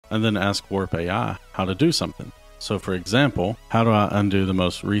and then ask Warp AI how to do something. So for example, how do I undo the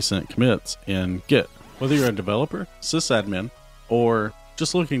most recent commits in Git? Whether you're a developer, sysadmin, or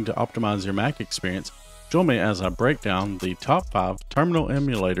just looking to optimize your Mac experience, join me as I break down the top 5 terminal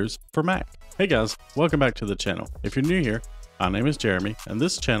emulators for Mac. Hey guys, welcome back to the channel. If you're new here, my name is Jeremy, and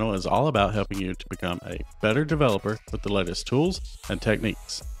this channel is all about helping you to become a better developer with the latest tools and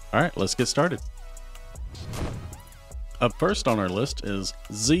techniques. Alright, let's get started. Up first on our list is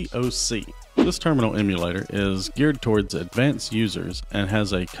ZOC. This terminal emulator is geared towards advanced users and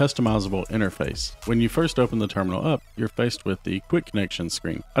has a customizable interface. When you first open the terminal up, you're faced with the quick connection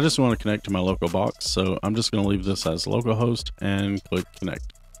screen. I just want to connect to my local box, so I'm just going to leave this as localhost and click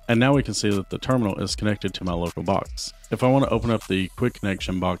connect. And now we can see that the terminal is connected to my local box. If I want to open up the quick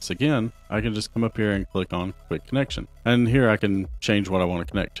connection box again, I can just come up here and click on quick connection. And here I can change what I want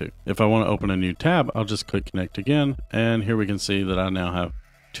to connect to. If I want to open a new tab, I'll just click connect again. And here we can see that I now have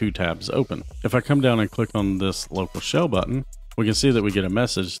 2 tabs open. If I come down and click on this local shell button, we can see that we get a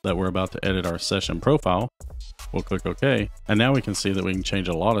message that we're about to edit our session profile. We'll click OK. And now we can see that we can change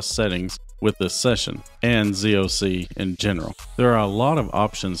a lot of settings with this session and ZOC in general. There are a lot of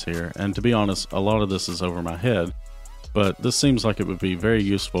options here, and to be honest, a lot of this is over my head, but this seems like it would be very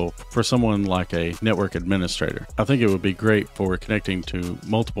useful for someone like a network administrator. I think it would be great for connecting to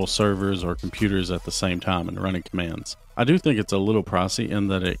multiple servers or computers at the same time and running commands. I do think it's a little pricey in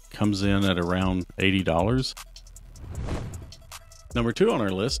that it comes in at around $80. Number 2 on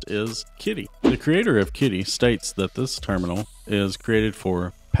our list is Kitty. The creator of Kitty states that this terminal is created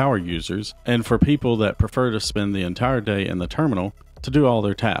for power users and for people that prefer to spend the entire day in the terminal to do all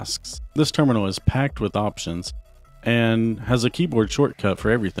their tasks. This terminal is packed with options and has a keyboard shortcut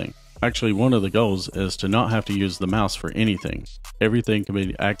for everything. Actually, one of the goals is to not have to use the mouse for anything. Everything can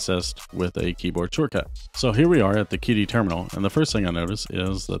be accessed with a keyboard shortcut. So here we are at the Kitty terminal, and the first thing I notice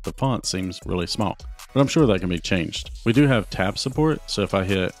is that the font seems really small, but I'm sure that can be changed. We do have tab support, so if I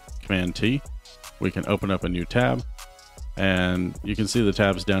hit Command T, we can open up a new tab, and you can see the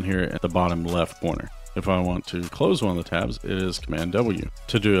tabs down here at the bottom left corner. If I want to close one of the tabs, it is Command W.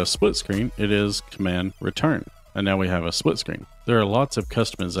 To do a split screen, it is Command Return. And now we have a split screen. There are lots of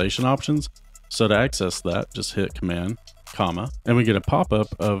customization options, so to access that, just hit Command, comma, and we get a pop-up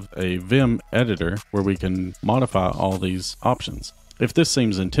of a Vim editor where we can modify all these options. If this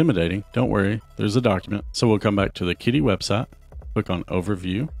seems intimidating, don't worry, there's a document. So we'll come back to the Kitty website, click on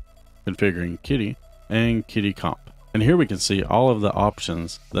Overview, Configuring Kitty, and Kitty Comp. And here we can see all of the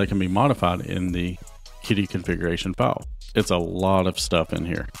options that can be modified in the Kitty configuration file. It's a lot of stuff in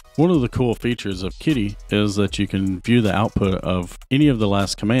here. One of the cool features of Kitty is that you can view the output of any of the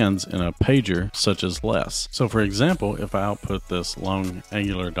last commands in a pager such as less. So for example, if I output this long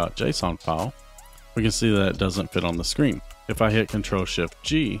angular.json file, we can see that it doesn't fit on the screen. If I hit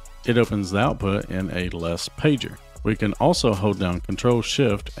Ctrl-Shift-G, it opens the output in a less pager. We can also hold down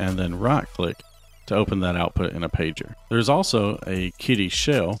Ctrl-Shift and then right-click to open that output in a pager. There's also a Kitty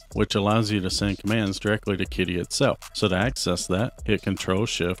shell, which allows you to send commands directly to Kitty itself. So to access that, hit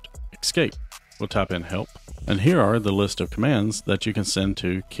Ctrl-Shift-Escape. We'll type in help. And here are the list of commands that you can send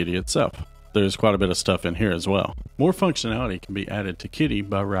to Kitty itself. There's quite a bit of stuff in here as well. More functionality can be added to Kitty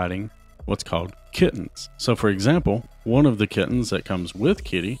by writing what's called kittens. So for example, one of the kittens that comes with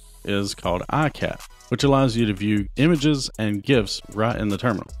Kitty is called iCat, which allows you to view images and GIFs right in the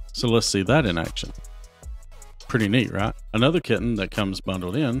terminal. So let's see that in action. Pretty neat, right? Another kitten that comes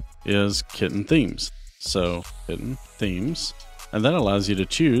bundled in is Kitten Themes. So Kitten Themes, and that allows you to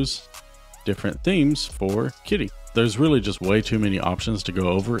choose different themes for Kitty. There's really just way too many options to go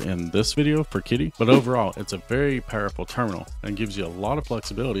over in this video for Kitty, but overall it's a very powerful terminal and gives you a lot of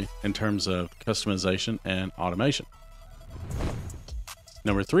flexibility in terms of customization and automation.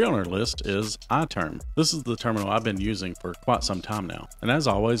 Number 3 on our list is iTerm. This is the terminal I've been using for quite some time now. And as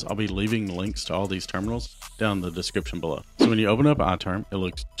always, I'll be leaving links to all these terminals down in the description below. So when you open up iTerm, it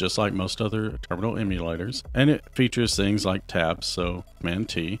looks just like most other terminal emulators, and it features things like tabs, so Command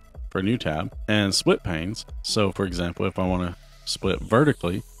T for a new tab, and split panes. So for example, if I want to split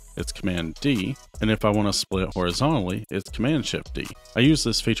vertically, it's Command D, and if I want to split horizontally, it's Command Shift D. I use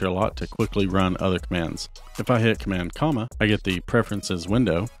this feature a lot to quickly run other commands. If I hit Command comma, I get the preferences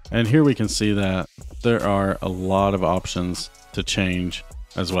window, and here we can see that there are a lot of options to change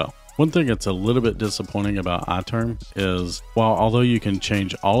as well. One thing that's a little bit disappointing about iTerm is although you can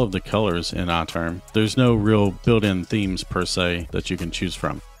change all of the colors in iTerm, there's no real built-in themes per se that you can choose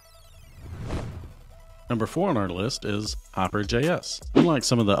from. Number 4 on our list is Hyper.js. Unlike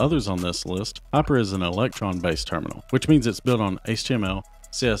some of the others on this list, Hyper is an Electron-based terminal, which means it's built on HTML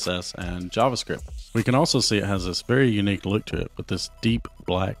CSS, and JavaScript. We can also see it has this very unique look to it with this deep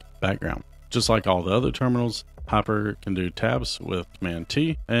black background. Just like all the other terminals, Hyper can do tabs with Command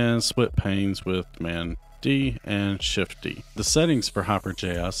T and split panes with Command D and Shift D. The settings for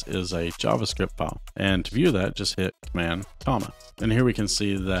Hyper.js is a JavaScript file, and to view that, just hit Command, comma. And here we can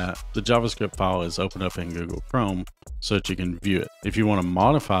see that the JavaScript file is opened up in Google Chrome so that you can view it. If you want to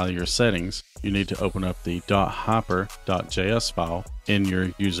modify your settings, you need to open up the .hyper.js file in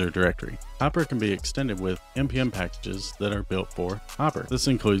your user directory. Hyper can be extended with npm packages that are built for Hyper. This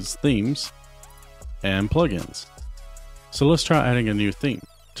includes themes and plugins. So let's try adding a new theme.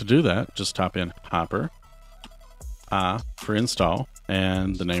 To do that, just type in Hyper, I for install,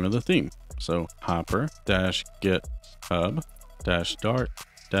 and the name of the theme. So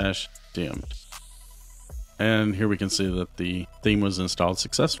hyper-github-dart-dimmed. And here we can see that the theme was installed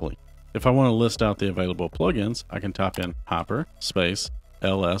successfully. If I want to list out the available plugins, I can type in hyper space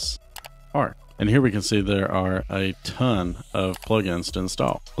LSR. And here we can see there are a ton of plugins to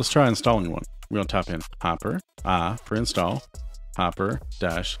install. Let's try installing one. We're going to type in hyper, I for install,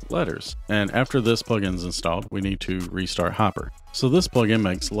 hyper-letters. And after this plugin is installed, we need to restart Hyper. So this plugin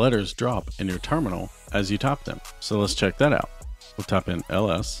makes letters drop in your terminal as you type them. So let's check that out. We'll type in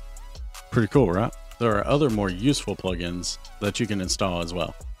ls. Pretty cool, right? There are other more useful plugins that you can install as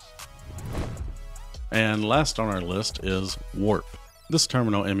well. And last on our list is Warp. This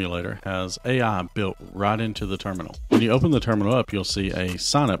terminal emulator has AI built right into the terminal. When you open the terminal up, you'll see a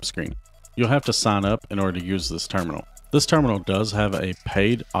sign up screen. You'll have to sign up in order to use this terminal. This terminal does have a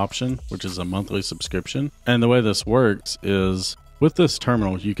paid option, which is a monthly subscription. And the way this works is with this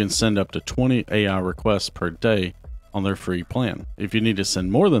terminal, you can send up to 20 AI requests per day on their free plan. If you need to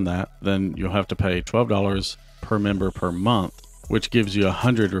send more than that, then you'll have to pay $12 per member per month, which gives you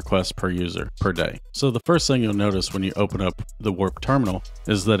 100 requests per user per day. So the first thing you'll notice when you open up the Warp terminal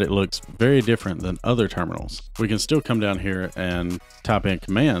is that it looks very different than other terminals. We can still come down here and type in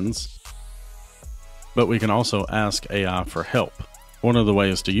commands, but we can also ask AI for help. One of the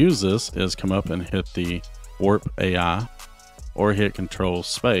ways to use this is come up and hit the Warp AI or hit Control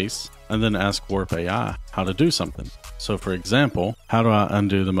Space and then ask Warp AI how to do something. So for example, how do I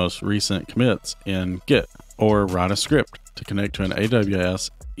undo the most recent commits in Git, or write a script to connect to an AWS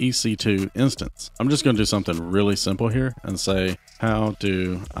EC2 instance? I'm just going to do something really simple here and say, how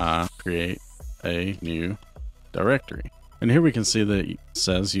do I create a new directory? And here we can see that it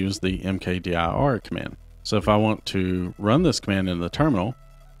says use the mkdir command. So if I want to run this command in the terminal,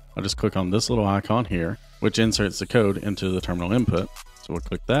 I'll just click on this little icon here, which inserts the code into the terminal input. So we'll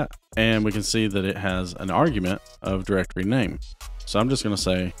click that, and we can see that it has an argument of directory name. So I'm just going to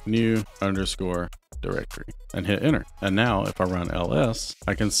say new _ directory and hit enter. And now if I run ls,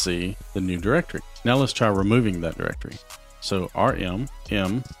 I can see the new directory. Now let's try removing that directory. So rm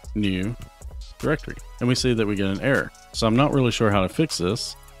m new directory, and we see that we get an error. So I'm not really sure how to fix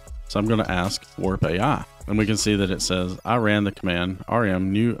this. So I'm going to ask Warp AI, and we can see that it says I ran the command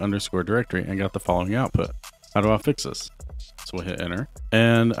rm new _ directory and got the following output. How do I fix this? So we'll hit enter,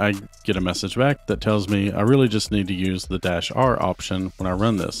 and I get a message back that tells me I really just need to use the -r option when I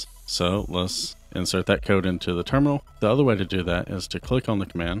run this. So let's insert that code into the terminal. The other way to do that is to click on the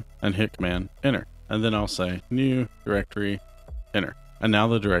command and hit command enter, and then I'll say new directory enter. And now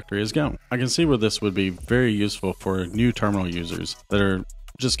the directory is gone. I can see where this would be very useful for new terminal users that are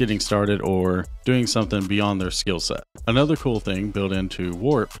just getting started or doing something beyond their skill set. Another cool thing built into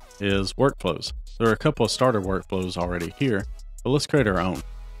Warp is workflows. There are a couple of starter workflows already here, but let's create our own.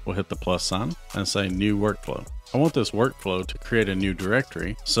 We'll hit the plus sign and say new workflow. I want this workflow to create a new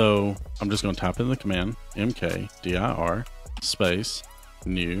directory, so I'm just going to type in the command mkdir space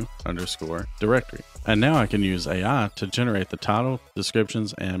new _ directory. And now I can use AI to generate the title,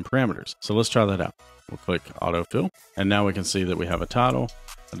 descriptions, and parameters. So let's try that out. We'll click autofill, and now we can see that we have a title,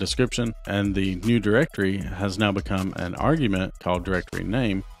 a description, and the new directory has now become an argument called directory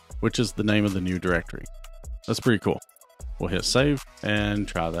name, which is the name of the new directory. That's pretty cool. We'll hit save and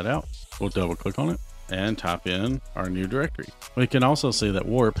try that out. We'll double click on it and type in our new directory. We can also see that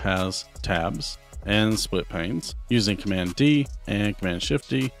Warp has tabs and split panes. Using Command D and Command Shift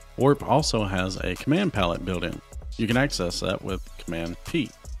D, Warp also has a command palette built in. You can access that with Command P.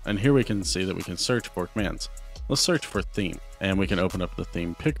 And here we can see that we can search for commands. Let's search for theme, and we can open up the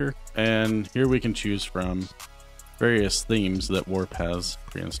theme picker, and here we can choose from various themes that Warp has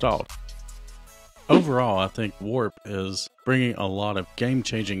pre-installed. Overall, I think Warp is bringing a lot of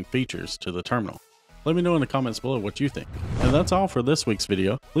game-changing features to the terminal. Let me know in the comments below what you think. And that's all for this week's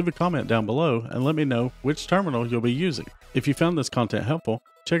video. Leave a comment down below and let me know which terminal you'll be using. If you found this content helpful,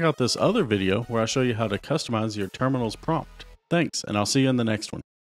 check out this other video where I show you how to customize your terminal's prompt. Thanks, and I'll see you in the next one.